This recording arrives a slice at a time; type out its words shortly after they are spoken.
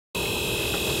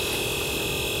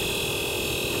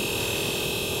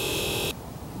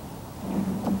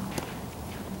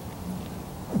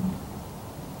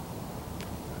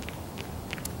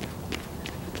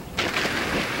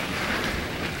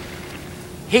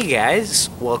Hey guys,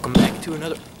 welcome back to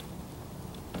another...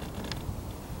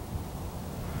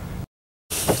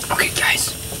 Okay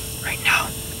guys, right now,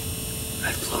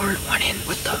 I've lured one in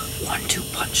with the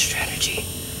 1-2 punch strategy,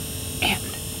 and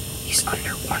he's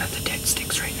under one of the dead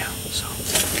sticks right now, so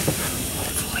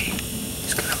hopefully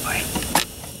he's gonna bite.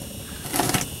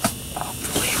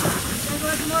 Hopefully.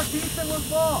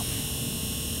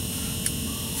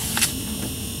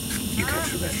 You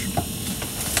catch the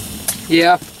fish.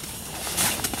 Yeah.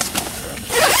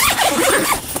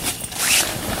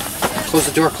 Close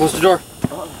the door, close the door.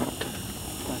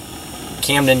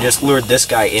 Camden just lured this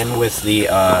guy in with the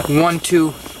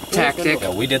 1-2 tactic.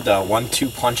 Yeah, we did the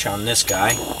 1-2 punch on this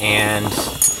guy, and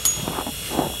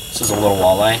this is a little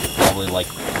walleye, probably like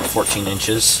 14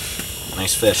 inches.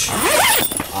 Nice fish.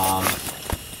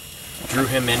 Drew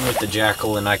him in with the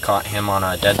jackal, and I caught him on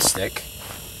a dead stick.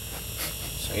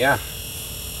 So yeah,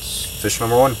 it's fish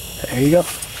number one. There you go.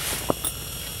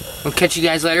 We'll catch you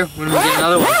guys later when we get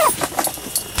another one.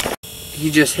 He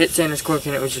just hit Sanders' cork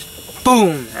and it was just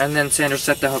boom, and then Sanders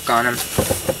set the hook on him.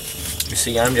 You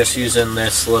see, I'm just using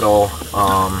this little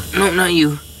no, not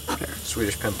you.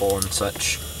 Swedish pimple and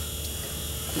such.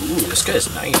 Ooh, this guy's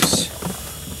nice.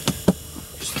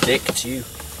 Just thick too.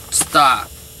 Stop.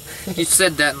 You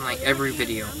said that in like every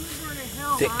video.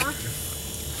 Thick.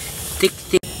 Thick,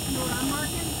 thick. I'm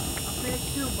marking a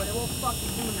fish too, but it won't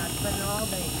fucking do nothing. Spend it all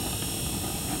day.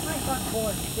 My fuck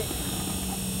board thick.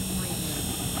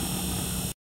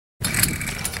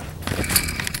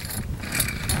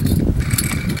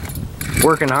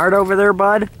 Working hard over there,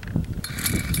 bud?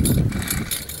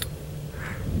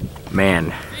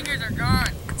 Man, Fingers are gone.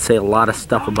 could say a lot of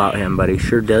stuff about him, but he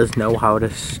sure does know how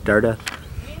to start a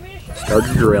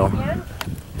drill. No,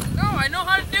 I know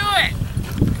how to do it.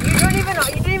 You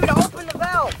didn't even open the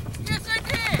valve. Yes, I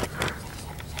did.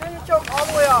 Turn the choke all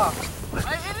the way off.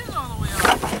 It is all the way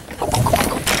off.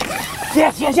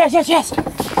 Yes, yes, yes, yes, yes!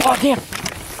 Oh, damn!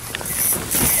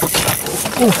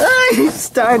 He's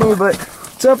tiny, but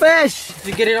it's a fish! Did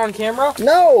you get it on camera?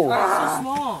 No! Oh, so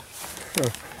small.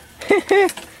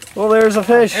 Well, there's a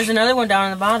fish. There's another one down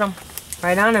on the bottom.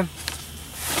 Right on him.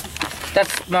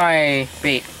 That's my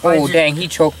bait. Oh, dang, he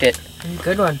choked it.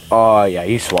 Good one. Oh, yeah,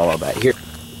 he swallowed that. Here.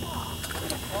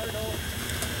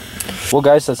 Well,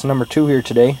 guys, that's number 2 here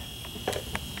today.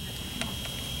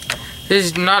 This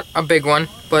is not a big one,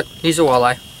 but he's a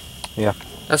walleye. Yeah.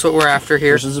 That's what we're after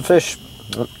here. This is a fish.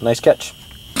 Nice catch.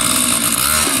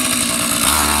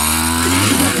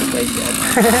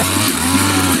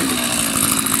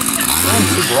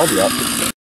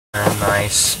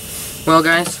 Nice. Well,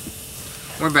 guys,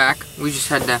 we're back. We just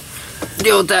had to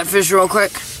deal with that fish real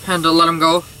quick. Had to let him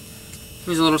go.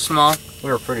 He's a little small. We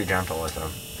were pretty gentle with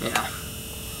him. Yeah.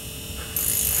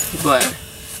 But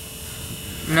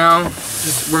now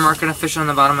we're marking a fish on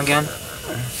the bottom again.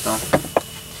 So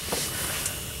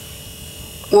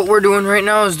what we're doing right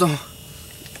now is the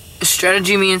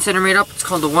strategy me and Center made up. It's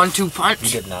called the 1-2 punch.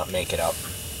 You did not make it up.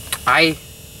 I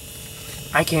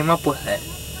came up with it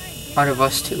out of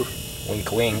us two.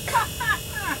 Wink, wink.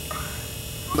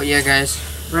 But yeah, guys,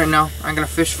 right now I got a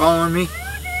fish following me.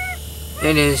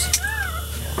 It is.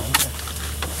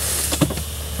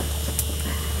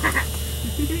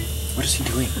 What is he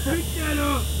doing?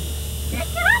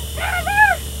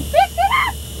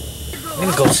 I'm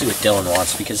gonna go see what Dylan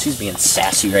wants because he's being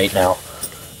sassy right now.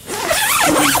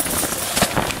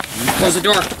 Close the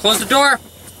door! Close the door!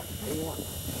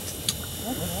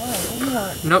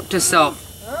 Note to self.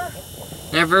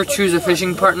 Never choose a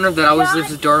fishing partner that always leaves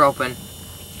the door open.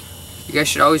 You guys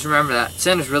should always remember that.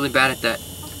 Sandra's really bad at that.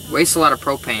 Wastes a lot of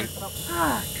propane.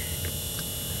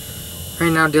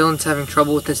 Right now Dylan's having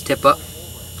trouble with his tip up.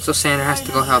 So Sandra has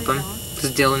to go help him.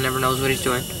 Because Dylan never knows what he's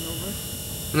doing.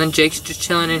 And then Jake's just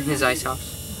chilling in his ice house.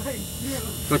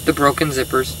 With the broken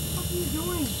zippers.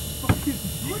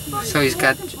 So he's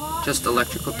got just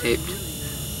electrical taped.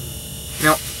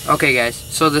 No. Okay guys,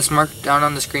 so this mark down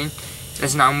on the screen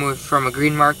is now moved from a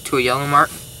green mark to a yellow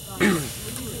mark.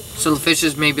 So the fish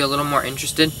is maybe a little more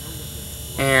interested.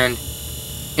 And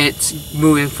it's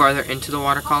moving farther into the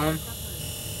water column.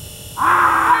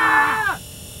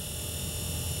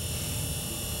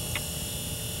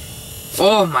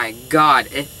 Oh my god,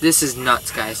 this is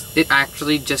nuts, guys. It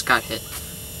actually just got hit.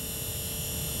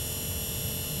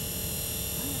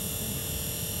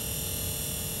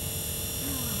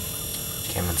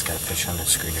 Cameron's got a fish on the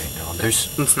screen right now.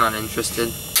 It's not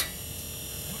interested.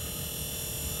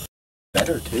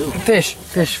 Better too. Fish.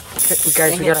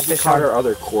 Guys, we got a fish on our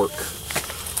other cork.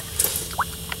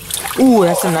 Ooh,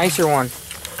 that's a nicer one.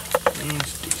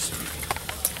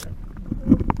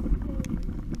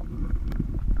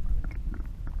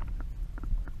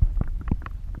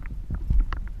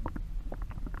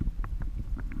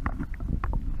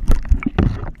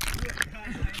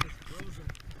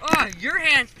 Your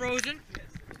hand's frozen.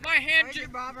 My hand just...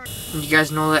 You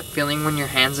guys know that feeling when your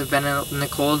hands have been out in the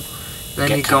cold? And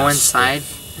then you go inside,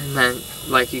 and then,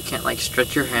 like, you can't, like,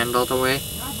 stretch your hand all the way.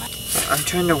 I'm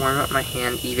trying to warm up my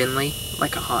hand evenly,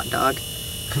 like a hot dog.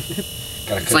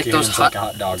 It's like those hot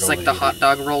dog. It's like the hot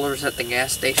dog rollers at the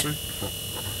gas station.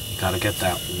 You gotta get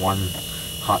that one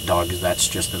hot dog that's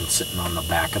just been sitting on the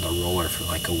back of the roller for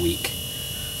like a week.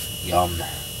 Yum.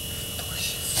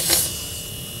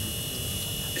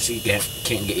 So you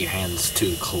can't get your hands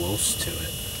too close to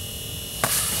it.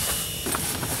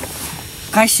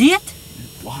 Can I see it?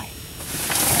 Why?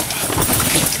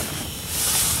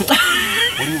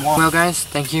 What do you want? Well guys,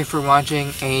 thank you for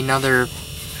watching another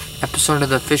episode of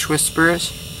the Fish Whisperers.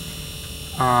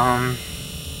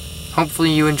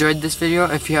 Hopefully you enjoyed this video.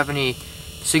 If you have any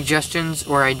suggestions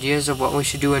or ideas of what we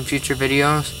should do in future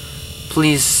videos,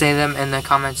 please say them in the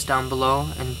comments down below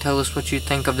and tell us what you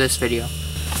think of this video.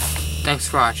 Thanks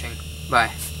for watching.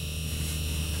 Bye.